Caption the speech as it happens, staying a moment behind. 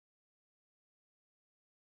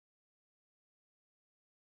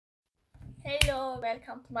Hello,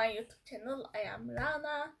 welcome to my YouTube channel. I am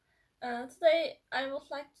Rana. Today I would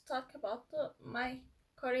like to talk about my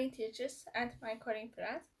Korean teachers and my Korean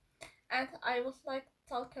friends, and I would like to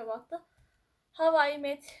talk about how I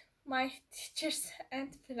met my teachers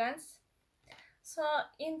and friends. So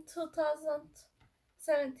in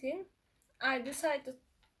 2017, I decided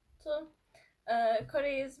to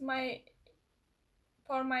Korea is my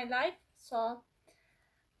for my life. So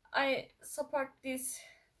I support these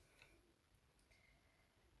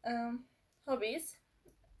hobbies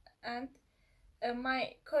and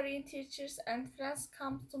my Korean teachers and friends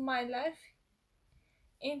come to my life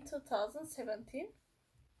in 2017.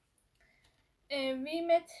 We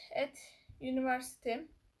met at university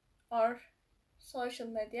or social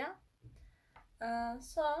media.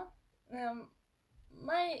 So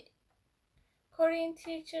my Korean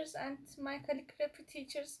teachers and my calligraphy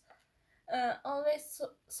teachers always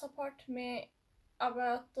support me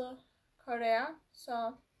about the Korea.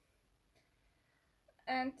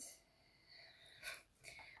 And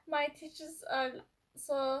my teachers are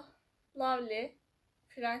so lovely,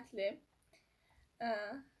 friendly.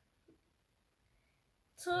 Uh,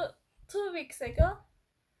 two 2 weeks ago,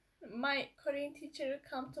 my Korean teacher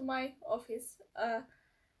come to my office.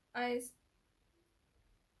 I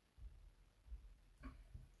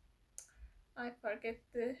I forget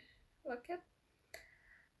the vocab.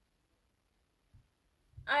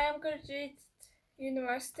 I am graduate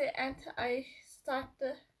university and I start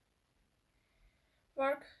the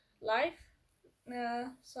work life.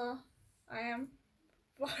 So I am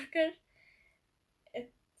worker at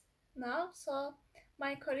now. So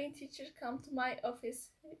my Korean teacher come to my office.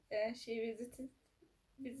 She visited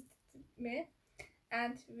me,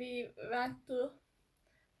 and we went to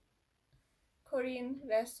Korean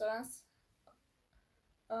restaurants.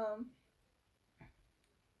 Um,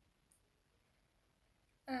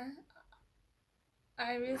 uh,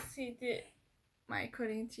 I will see my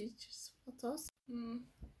Korean teacher's photos.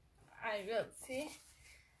 I will see.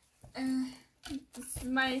 Uh, this is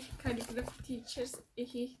my calligraphy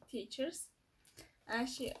teachers. And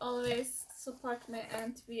she always support me,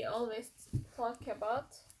 and we always talk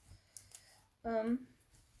about. And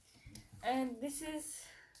this is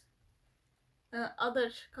other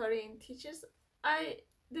Korean teachers. I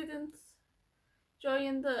didn't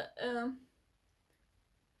join the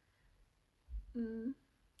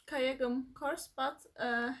Kayagum course, but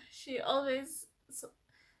she always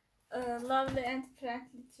lovely and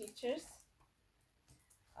friendly teachers.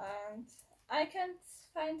 And I can't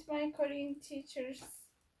find my Korean teachers'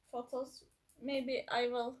 photos. Maybe I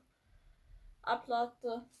will upload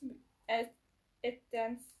the at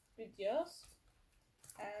dance videos.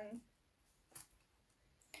 And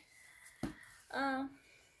uh,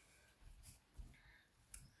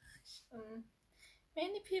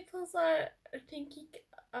 many people are thinking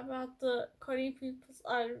about the Korean people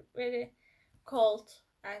are very cold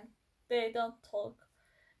and they don't talk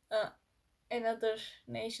another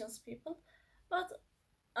nation's people, but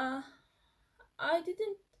uh, I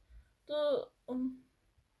didn't do.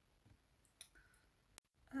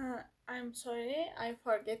 I'm sorry, I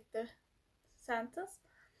forget the sentence,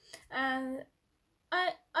 and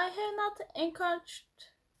I have not encouraged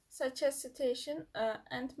such a situation,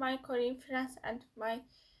 and my Korean friends and my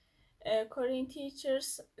Korean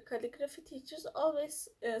teachers, calligraphy teachers, always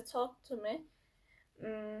talk to me.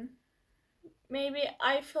 Maybe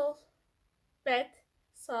I feel bad,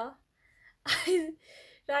 so I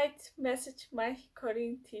write message my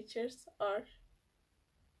Korean teachers or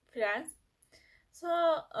friends. So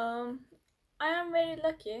I am very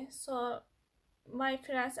lucky. So my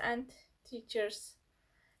friends and teachers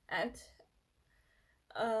and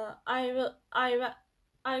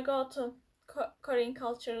I go to Korean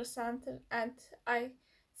Cultural Center and I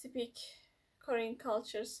speak Korean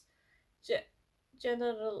cultures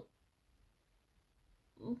general.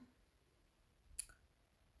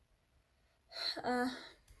 Uh,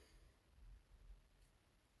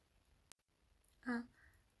 uh,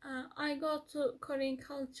 I go to Korean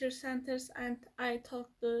culture centers and I talk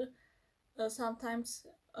to sometimes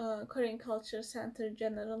Korean culture center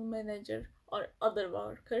general manager or other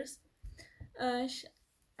workers.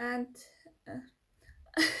 And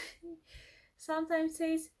sometimes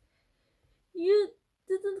says, "You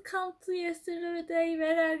didn't come to yesterday.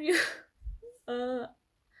 Where are you?" uh,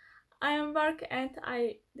 I am work and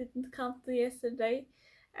I didn't come to yesterday.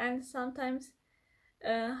 And sometimes,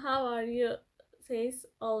 "How are you?" says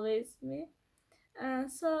always me.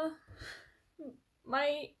 So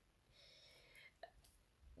my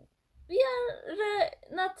we are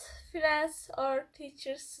not friends or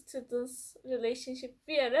teachers students relationship.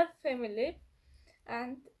 We are a family,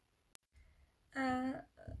 and Uh,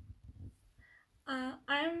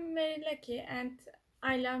 I'm very lucky and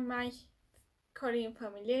I love my Korean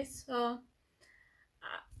family. So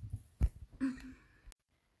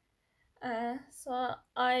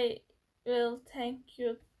I will thank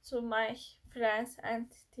you to my friends and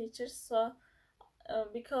teachers.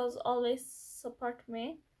 Because always support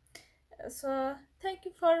me. So thank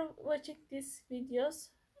you for watching these videos.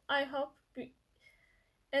 I hope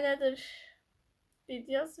another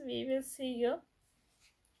videos we will see you.